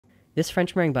This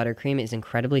French meringue buttercream is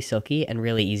incredibly silky and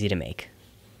really easy to make.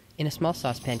 In a small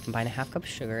saucepan, combine a half cup of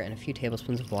sugar and a few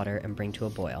tablespoons of water and bring to a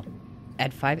boil.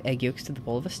 Add 5 egg yolks to the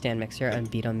bowl of a stand mixer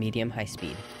and beat on medium-high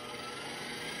speed.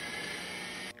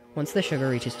 Once the sugar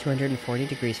reaches 240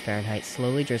 degrees Fahrenheit,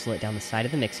 slowly drizzle it down the side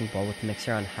of the mixing bowl with the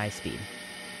mixer on high speed.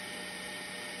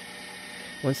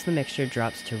 Once the mixture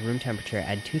drops to room temperature,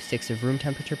 add 2 sticks of room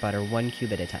temperature butter 1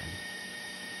 cube at a time.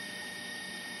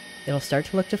 It'll start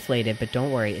to look deflated, but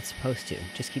don't worry, it's supposed to.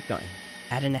 Just keep going.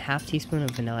 Add in a half teaspoon of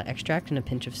vanilla extract and a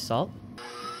pinch of salt,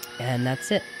 and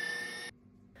that's it.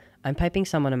 I'm piping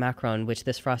some on a macaron, which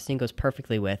this frosting goes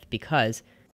perfectly with because